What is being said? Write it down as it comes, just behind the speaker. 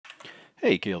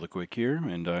Hey, Gale the Quick here,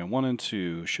 and I wanted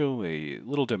to show a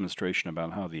little demonstration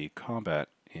about how the combat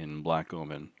in Black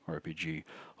Omen RPG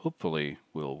hopefully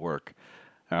will work.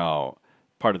 Now,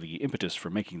 part of the impetus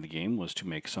for making the game was to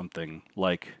make something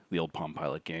like the old Palm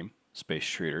Pilot game, Space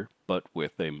Trader, but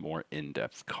with a more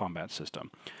in-depth combat system.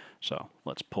 So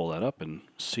let's pull that up and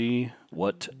see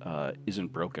what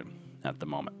isn't broken at the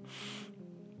moment.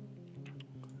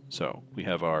 So we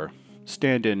have our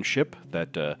stand-in ship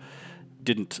that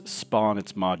didn't spawn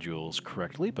its modules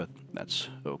correctly, but that's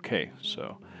okay.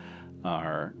 So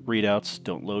our readouts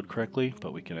don't load correctly,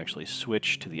 but we can actually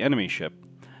switch to the enemy ship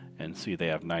and see they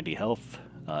have 90 health,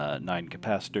 9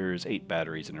 capacitors, 8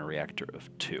 batteries, and a reactor of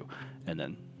 2. And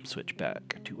then switch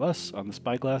back to us on the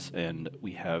spyglass, and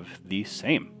we have the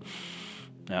same.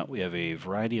 Now we have a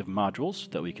variety of modules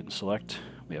that we can select.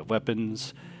 We have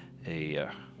weapons, a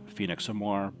Phoenix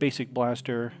Amoir basic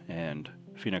blaster, and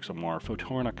Phoenix Amoir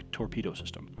photonic torpedo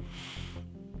system.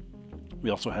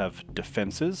 We also have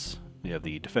defenses. We have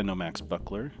the Defendomax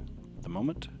buckler at the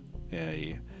moment,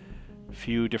 a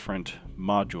few different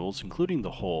modules, including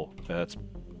the hull. That's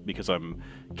because I'm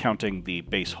counting the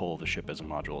base hull of the ship as a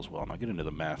module as well, and I'll get into the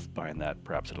math behind that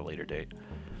perhaps at a later date.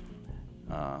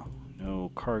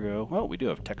 No cargo. Well, we do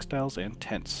have textiles and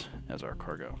tents as our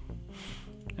cargo.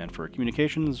 And for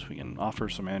communications, we can offer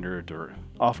surrender,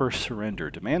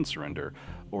 demand surrender,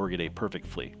 or get a perfect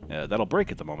flee. That'll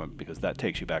break at the moment because that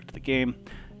takes you back to the game.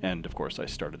 And of course, I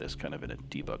started this kind of in a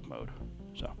debug mode.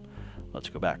 So let's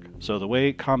go back. So the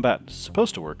way combat is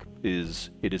supposed to work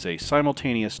is it is a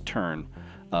simultaneous turn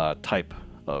type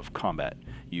of combat.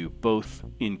 You both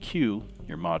in-queue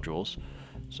your modules.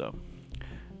 So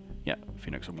yeah,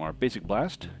 Phoenix Amoir Basic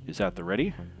Blast is at the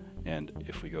ready. And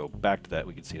if we go back to that,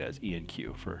 we can see it as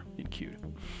ENQ for in-queued.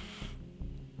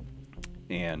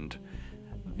 And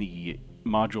the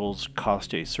modules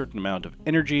cost a certain amount of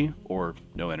energy or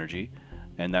no energy,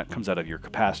 and that comes out of your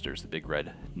capacitors, the big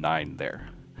red 9 there.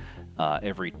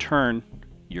 Every turn,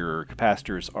 your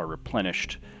capacitors are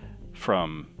replenished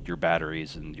from your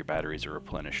batteries, and your batteries are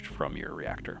replenished from your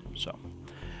reactor. So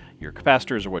your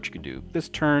capacitors are what you can do this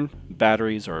turn,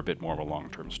 batteries are a bit more of a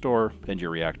long-term store, and your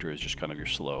reactor is just kind of your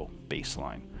slow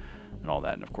baseline and all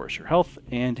that. And of course your health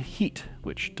and heat,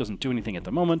 which doesn't do anything at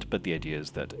the moment, but the idea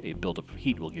is that a buildup of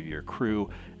heat will give your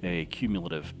crew a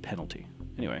cumulative penalty.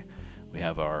 Anyway, we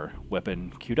have our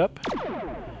weapon queued up,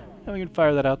 and we can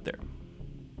fire that out there.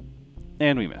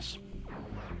 And we miss.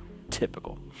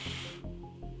 Typical.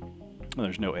 Well,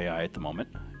 there's no AI at the moment,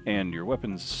 and your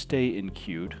weapons stay in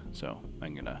queued, so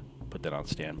I'm going to put that on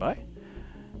standby.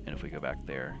 And if we go back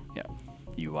there, yeah,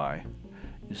 UI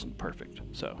isn't perfect.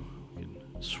 So we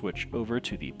can switch over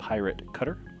to the pirate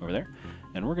cutter over there,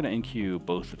 and we're going to in-queue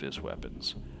both of his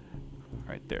weapons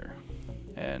right there.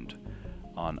 And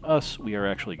on us, we are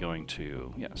actually going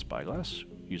to, yeah, spyglass,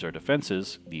 use our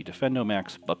defenses, the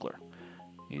Defendomax buckler.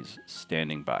 He's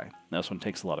standing by. Now this one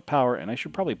takes a lot of power, and I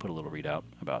should probably put a little readout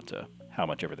about how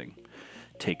much everything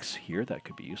takes here. That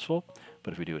could be useful.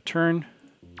 But if we do a turn,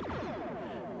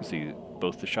 you see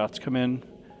both the shots come in,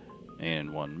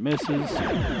 and one misses,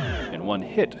 and one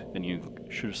hit, and you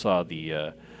should have saw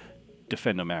the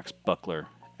Defendomax buckler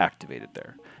activated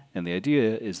there. And the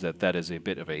idea is that that is a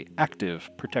bit of a active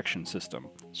protection system.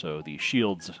 So the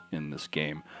shields in this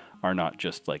game are not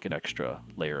just like an extra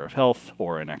layer of health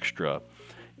or an extra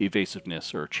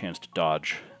evasiveness or a chance to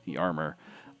dodge the armor.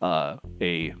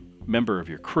 A member of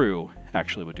your crew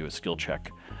actually would do a skill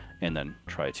check and then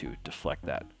try to deflect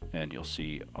that. And you'll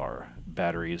see our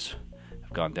batteries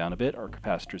have gone down a bit, our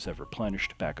capacitors have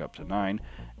replenished back up to 9,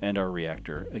 and our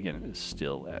reactor, again, is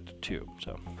still at 2.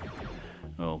 So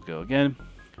we'll go again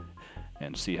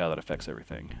and see how that affects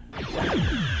everything.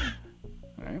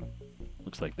 Alright.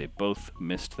 Looks like they both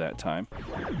missed that time.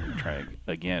 Try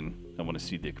again. I want to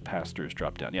see the capacitors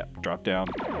drop down. Yep, drop down,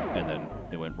 and then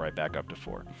they went right back up to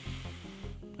 4.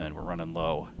 And we're running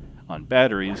low on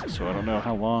batteries, so I don't know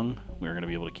how long we're going to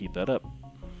be able to keep that up.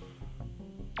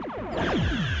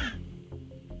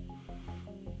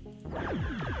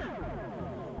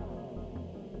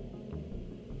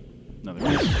 Another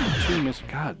miss, 2 miss.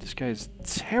 God, this guy's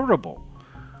terrible.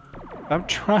 I'm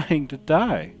trying to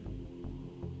die.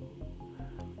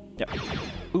 Yep.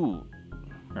 Ooh.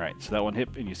 Alright, so that one hit,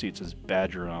 and you see it says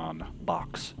Badger on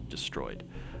box destroyed.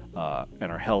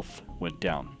 And our health went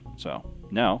down. So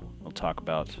now we'll talk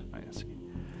about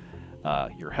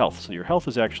your health. So your health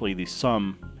is actually the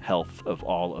sum health of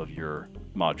all of your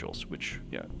modules, which,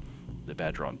 yeah, the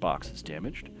Badger on box is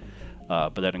damaged.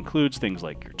 But that includes things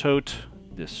like your tote,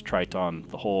 this Triton,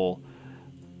 the hull,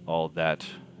 all of that.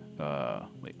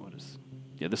 Wait, what is...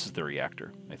 Yeah, this is the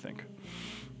reactor, I think.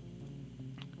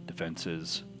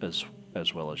 defenses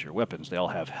as well as your weapons. They all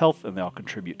have health and they all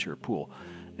contribute to your pool.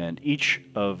 And each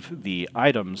of the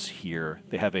items here,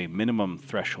 they have a minimum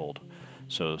threshold.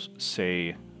 So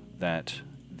say that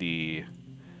the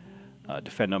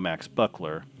Defendomax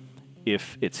Buckler,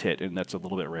 if it's hit, and that's a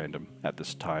little bit random at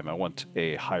this time, I want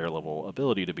a higher level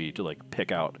ability to be to like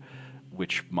pick out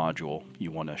which module you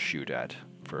want to shoot at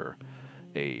for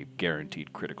a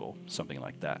guaranteed critical, something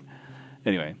like that.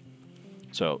 Anyway,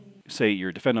 so say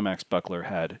your Defendomax Buckler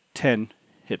had 10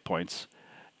 hit points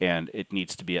and it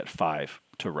needs to be at 5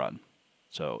 to run.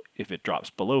 So if it drops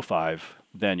below 5,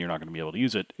 then you're not going to be able to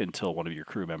use it until one of your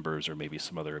crew members or maybe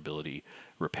some other ability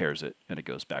repairs it and it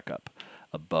goes back up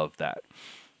above that.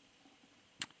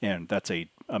 And that's a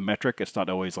metric. It's not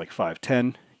always like 5,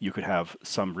 10. You could have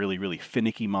some really, really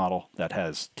finicky model that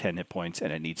has 10 hit points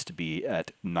and it needs to be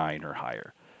at 9 or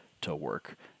higher to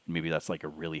work. Maybe that's like a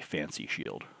really fancy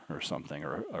shield or something,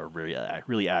 or a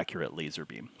really accurate laser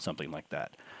beam, something like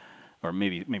that. Or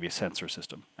maybe a sensor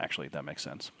system. Actually, that makes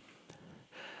sense.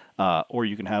 Or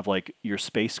you can have like your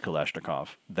space Kalashnikov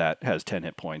that has 10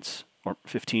 hit points or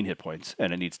 15 hit points,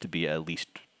 and it needs to be at least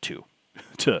 2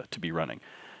 to be running.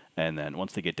 And then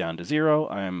once they get down to 0,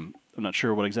 I'm not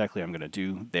sure what exactly I'm going to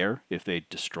do there. If they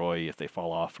destroy, if they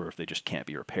fall off, or if they just can't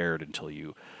be repaired until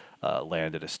you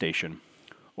land at a station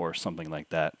or something like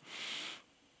that.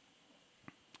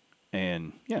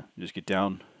 And yeah, you just get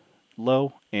down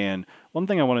low. And one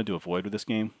thing I wanted to avoid with this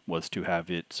game was to have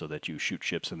it so that you shoot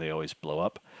ships and they always blow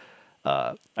up.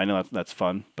 I know that's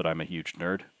fun, but I'm a huge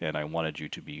nerd, and I wanted you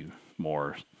to be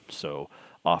more so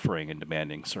offering and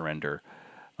demanding surrender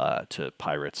to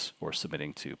pirates or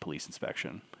submitting to police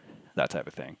inspection, that type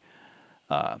of thing,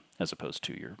 as opposed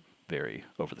to your very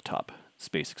over-the-top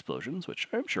space explosions, which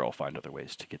I'm sure I'll find other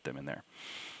ways to get them in there.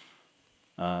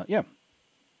 Yeah.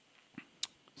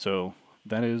 So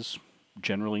that is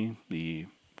generally the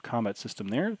combat system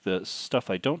there. The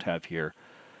stuff I don't have here,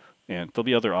 and there'll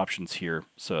be other options here,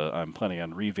 so I'm planning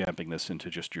on revamping this into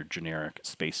just your generic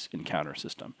space encounter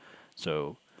system.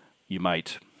 So you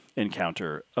might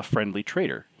encounter a friendly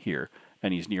trader here,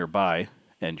 and he's nearby,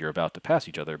 and you're about to pass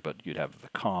each other, but you'd have the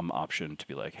comm option to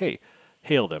be like, hey,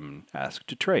 hail them, ask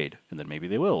to trade, and then maybe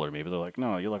they will, or maybe they're like,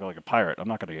 no, you look like a pirate, I'm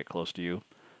not going to get close to you.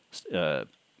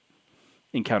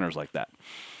 Encounters like that.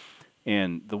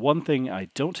 And the one thing I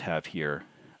don't have here,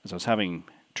 as I was having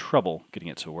trouble getting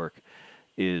it to work,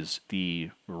 is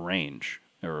the range,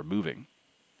 or moving,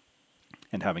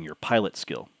 and having your pilot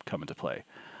skill come into play.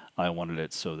 I wanted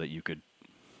it so that you could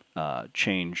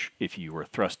change if you were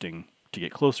thrusting to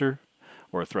get closer,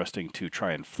 or thrusting to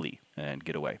try and flee and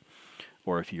get away.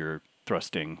 Or if you're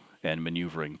thrusting and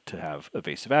maneuvering to have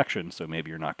evasive action, so maybe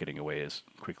you're not getting away as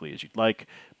quickly as you'd like,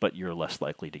 but you're less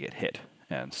likely to get hit,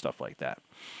 and stuff like that.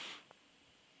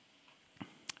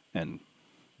 And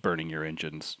burning your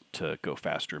engines to go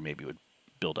faster maybe would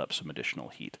build up some additional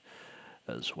heat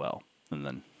as well. And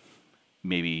then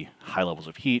maybe high levels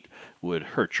of heat would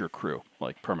hurt your crew,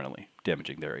 like permanently,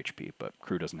 damaging their HP, but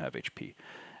crew doesn't have HP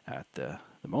at the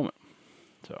moment.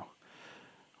 So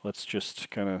let's just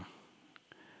kind of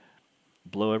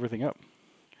blow everything up.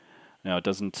 Now it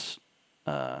doesn't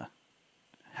have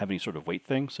any sort of weight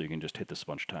thing, so you can just hit this a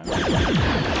bunch of times.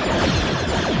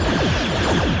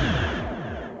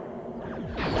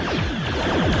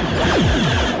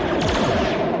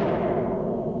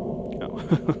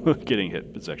 Getting hit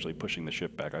is actually pushing the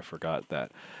ship back. I forgot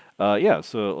that. Yeah,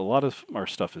 so a lot of our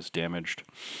stuff is damaged.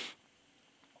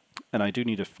 And I do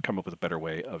need to come up with a better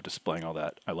way of displaying all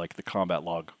that. I like the combat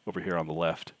log over here on the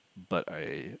left, but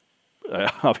I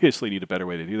obviously need a better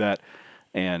way to do that.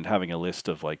 And having a list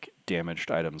of like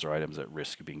damaged items or items at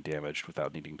risk of being damaged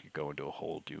without needing to go into a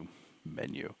whole new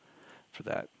menu for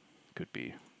that could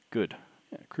be good.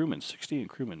 Yeah, crewman 60 and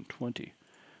crewman 20.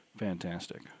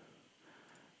 Fantastic.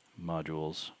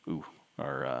 Modules. Ooh,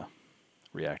 our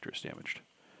reactor is damaged.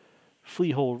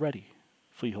 Flea hole ready.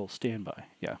 Flea hole standby.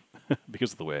 Yeah,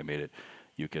 because of the way I made it,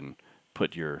 you can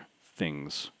put your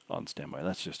things on standby.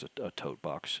 That's just a tote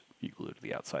box you glue to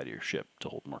the outside of your ship to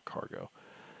hold more cargo.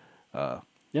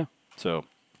 Yeah, so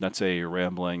that's a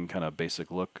rambling kind of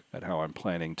basic look at how I'm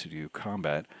planning to do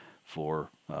combat for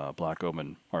Black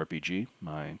Omen RPG,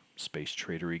 my space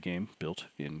tradery game built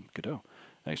in Godot.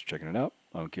 Thanks for checking it out.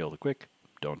 I'm Kale the Quick.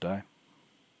 Don't die.